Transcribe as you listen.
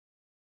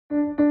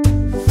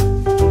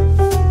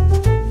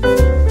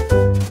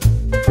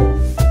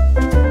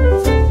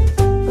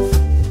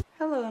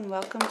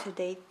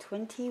day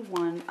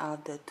 21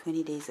 of the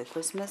 20 Days of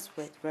Christmas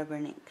with rubber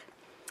and ink.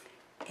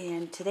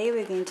 And today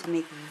we're going to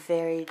make a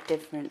very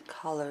different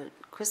colored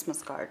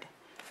Christmas card.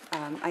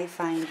 I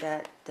find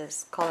that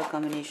this color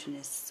combination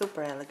is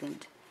super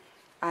elegant.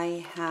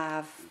 I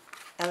have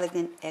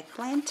elegant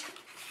eggplant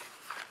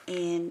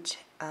and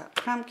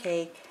crumb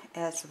cake,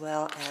 as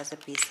well as a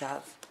piece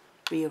of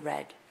real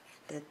red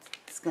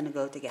that's going to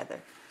go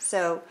together.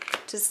 So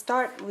to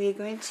start, we're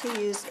going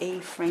to use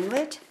a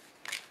framelit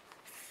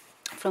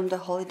from the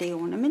holiday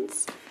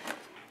ornaments,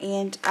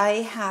 and I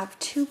have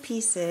two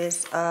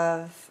pieces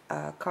of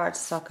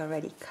cardstock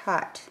already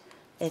cut.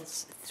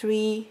 It's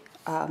 3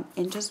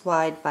 inches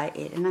wide by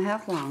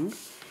 8.5 long,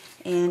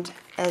 and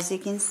as you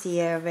can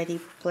see, I already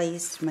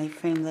placed my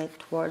framelit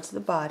towards the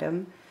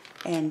bottom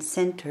and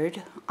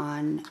centered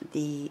on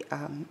the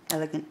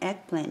elegant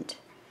eggplant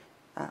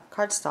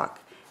cardstock.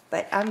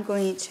 But I'm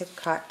going to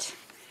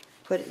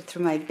put it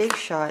through my big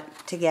shot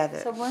together.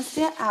 So once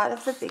they're out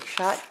of the big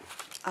shot,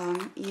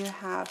 you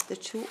have the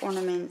two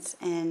ornaments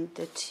and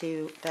the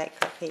two die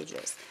cut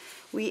pages.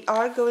 We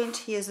are going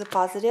to use the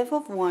positive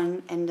of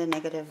one and the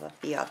negative of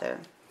the other.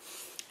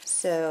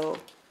 So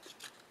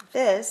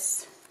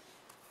this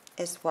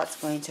is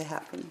what's going to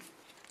happen.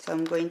 So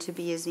I'm going to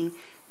be using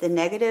the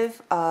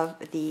negative of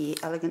the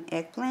elegant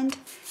eggplant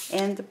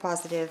and the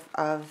positive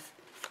of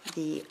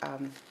the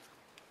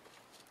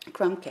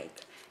crumb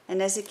cake.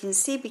 And as you can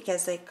see,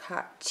 because I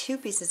cut two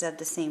pieces at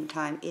the same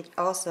time, it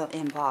also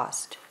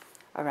embossed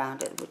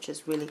around it, which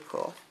is really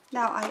cool.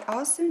 Now I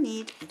also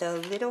need the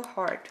little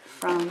heart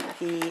from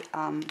the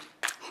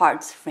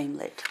Hearts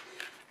Framelit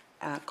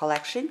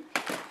collection,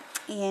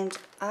 and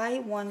I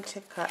want to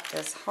cut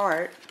this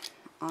heart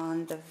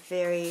on the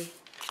very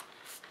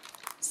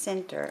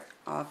center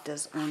of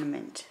this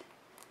ornament.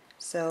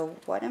 So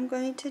what I'm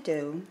going to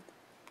do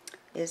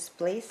is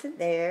place it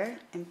there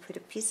and put a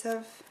piece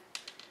of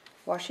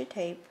washi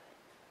tape,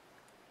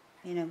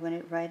 and I'm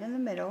going to right in the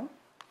middle.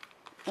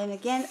 And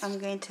again, I'm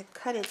going to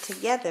cut it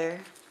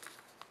together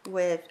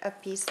with a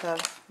piece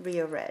of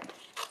real red.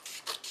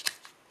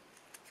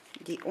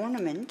 The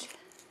ornament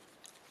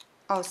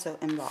also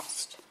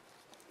embossed,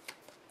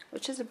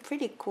 which is a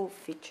pretty cool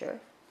feature,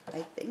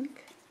 I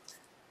think.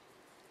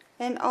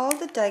 And all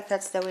the die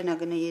cuts that we're not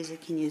going to use, you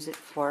can use it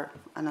for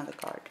another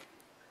card.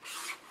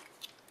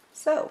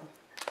 So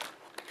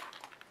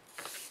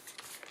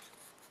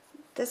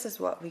this is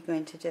what we're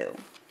going to do,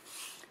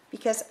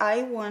 because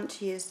I want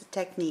to use the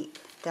technique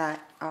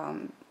that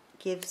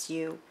gives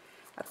you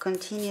a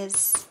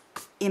continuous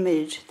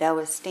image that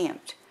was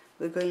stamped.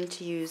 We're going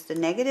to use the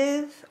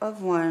negative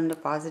of one, the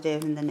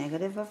positive, and the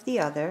negative of the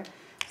other.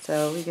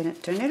 So we're going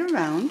to turn it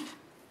around,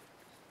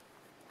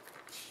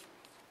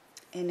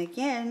 and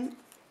again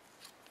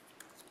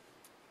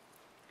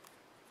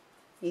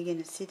you're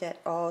going to see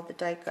that all the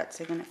die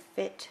cuts are going to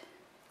fit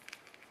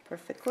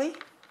perfectly.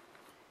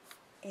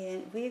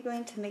 And we're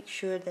going to make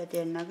sure that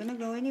they're not going to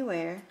go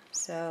anywhere.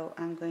 So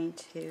I'm going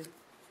to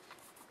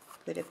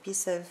put a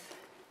piece of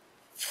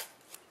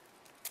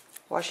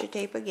washi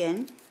tape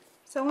again.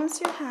 So once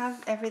you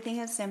have everything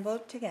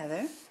assembled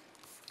together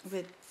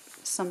with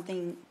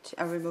something,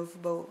 a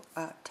removable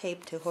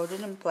tape to hold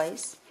it in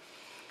place,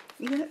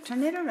 you're going to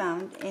turn it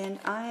around, and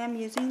I am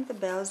using the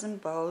Bells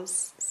and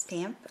Bows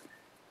stamp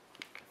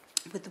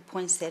with the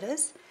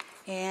poinsettias,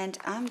 and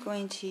I'm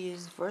going to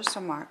use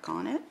Versamark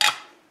on it,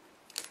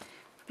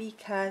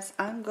 because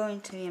I'm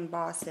going to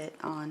emboss it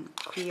on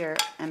clear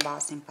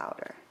embossing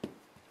powder.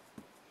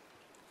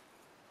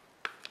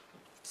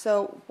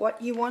 So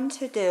what you want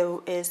to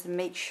do is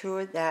make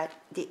sure that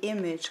the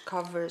image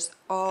covers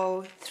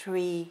all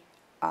 3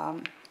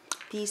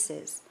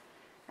 pieces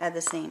at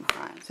the same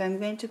time. So I'm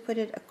going to put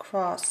it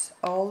across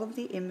all of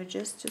the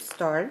images to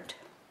start,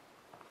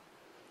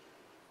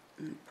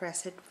 and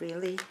press it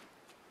really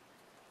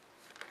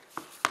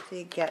so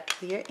you get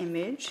clear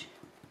image.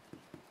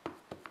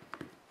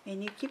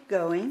 And you keep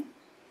going.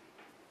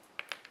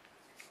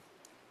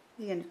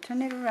 You're going to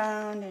turn it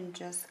around and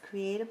just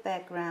create a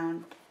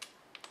background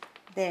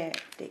there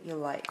that you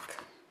like.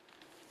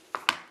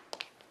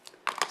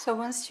 So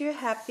once you're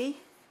happy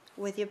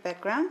with your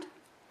background,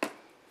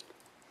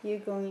 you're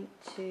going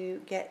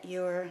to get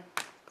your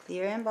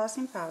clear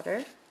embossing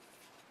powder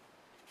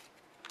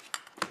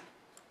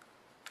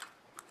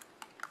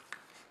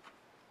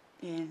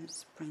and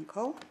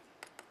sprinkle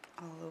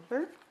all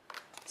over.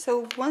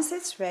 So once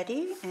it's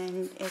ready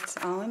and it's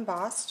all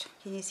embossed,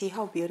 can you see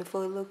how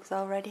beautiful it looks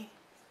already?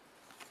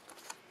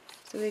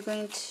 So we're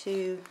going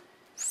to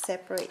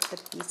separate the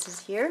pieces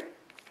here.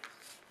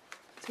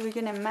 So we're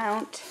going to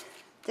mount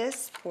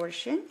this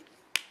portion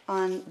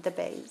on the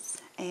base,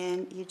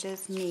 and you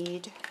just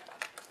need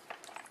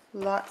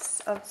lots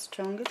of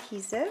strong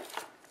adhesive,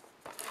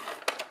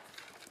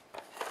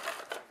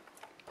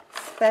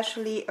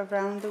 especially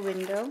around the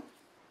window.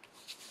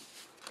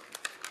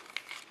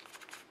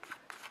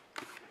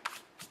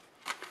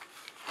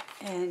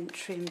 And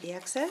trim the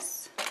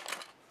excess.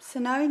 So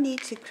now I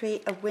need to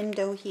create a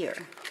window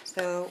here.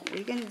 So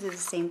we're going to do the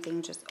same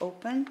thing, just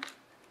open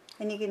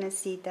and you're gonna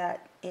see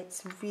that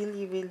it's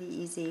really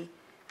easy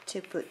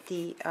to put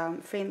the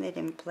frame it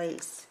in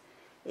place.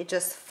 It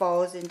just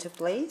falls into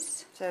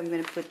place. So I'm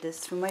gonna put this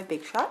through my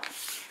Big Shot.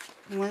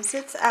 Once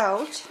it's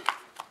out,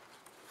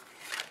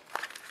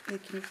 you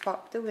can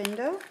pop the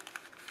window,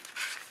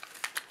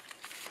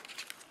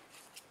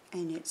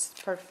 and it's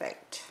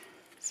perfect.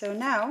 So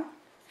now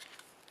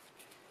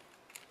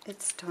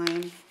it's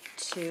time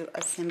to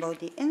assemble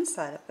the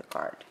inside of the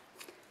card.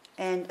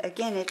 And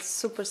again, it's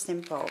super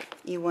simple.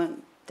 You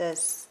want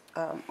this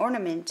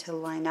ornament to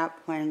line up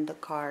when the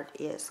card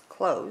is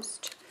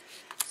closed.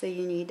 So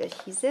you need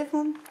adhesive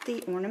on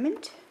the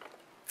ornament.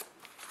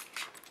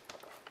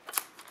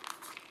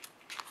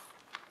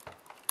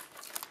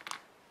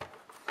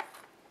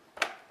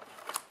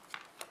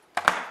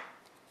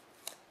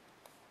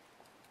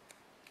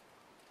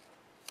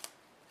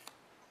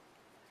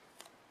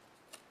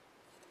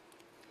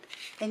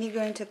 And you're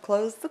going to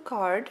close the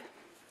card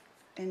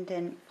and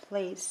then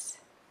place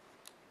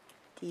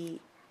the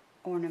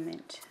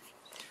ornament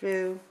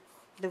through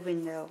the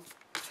window.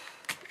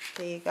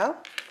 There you go.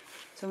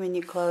 So when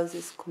you close,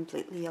 it's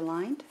completely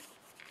aligned.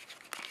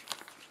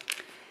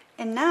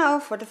 And now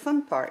for the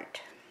fun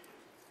part.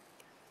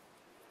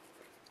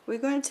 We're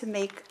going to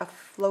make a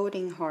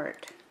floating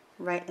heart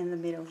right in the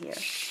middle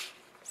here.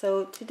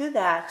 So to do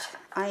that,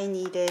 I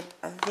needed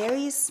a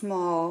very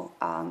small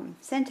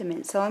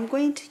sentiment. So I'm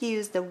going to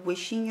use the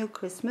Wishing You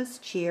Christmas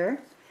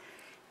Cheer,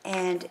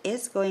 and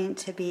it's going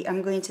to be,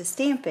 I'm going to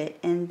stamp it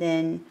and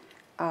then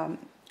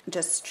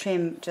just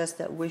trim just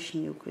that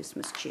Wishing You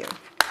Christmas Cheer.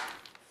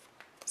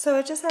 So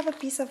I just have a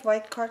piece of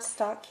white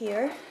cardstock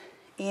here,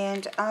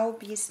 and I'll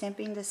be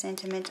stamping the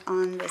sentiment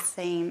on the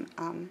same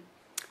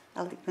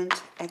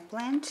elegant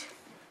eggplant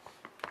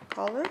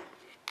color.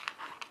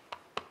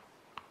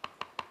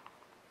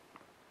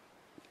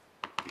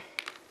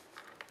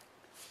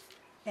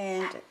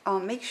 And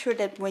make sure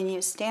that when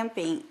you're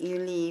stamping, you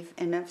leave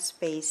enough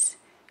space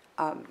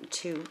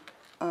to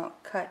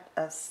cut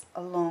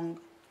a long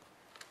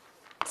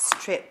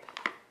strip.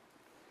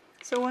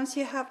 So once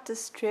you have the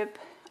strip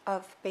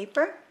of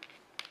paper,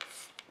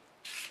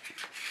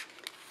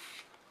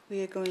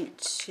 we are going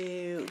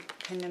to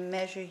kind of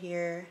measure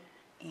here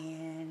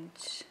and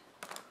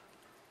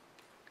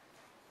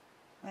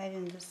right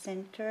in the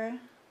center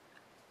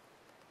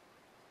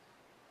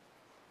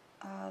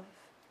of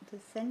the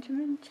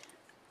sentiment.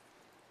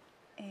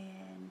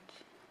 And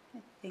I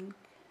think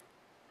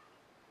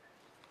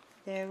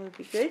there will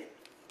be good.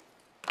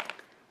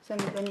 So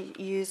I'm going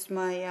to use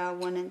my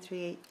 1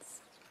 3/8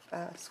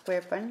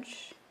 square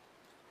punch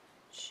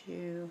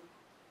to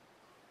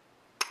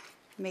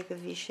make a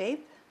V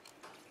shape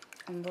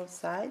on both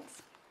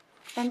sides.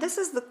 And this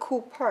is the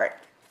cool part.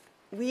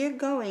 We are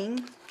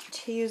going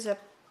to use a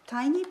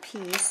tiny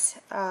piece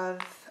of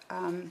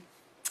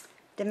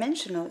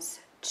dimensionals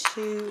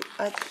to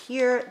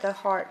adhere the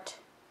heart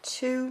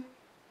to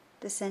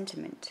the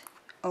sentiment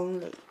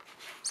only.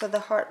 So the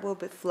heart will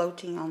be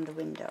floating on the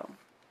window.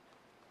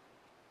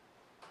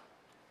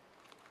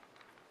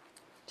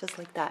 Just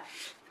like that.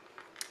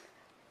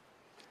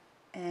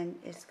 And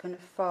it's going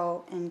to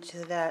fall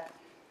into that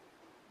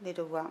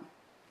little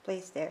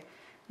place there.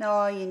 Now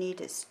all you need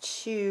is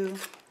 2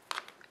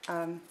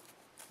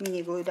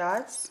 mini glue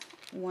dots,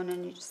 1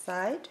 on each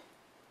side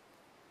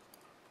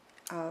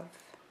of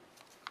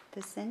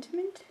the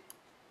sentiment,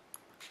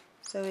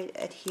 so it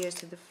adheres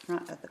to the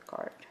front of the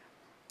card.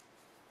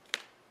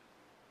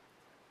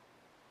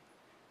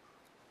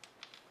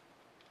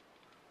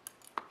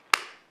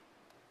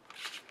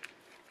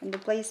 And the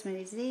placement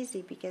is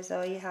easy because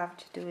all you have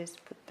to do is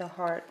put the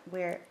heart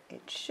where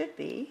it should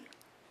be.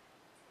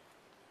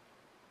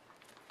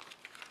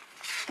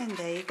 And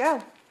there you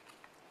go.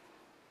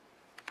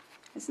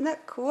 Isn't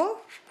that cool?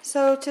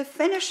 So to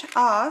finish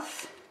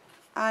off,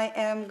 I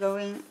am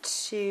going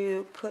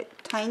to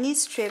put tiny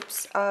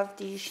strips of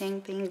the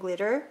champagne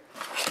glitter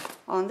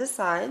on the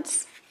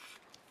sides.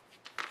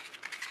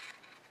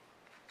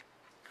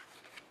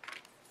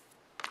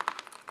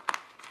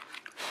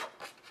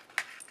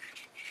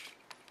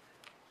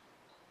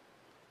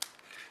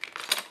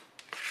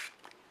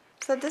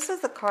 So this is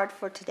the card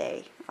for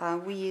today.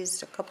 We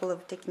used a couple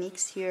of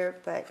techniques here,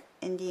 but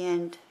in the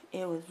end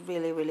it was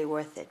really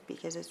worth it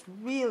because it's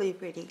really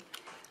pretty.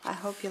 I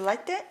hope you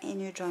liked it,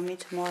 and you join me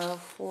tomorrow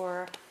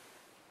for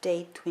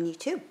day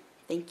 22.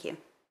 Thank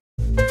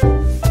you.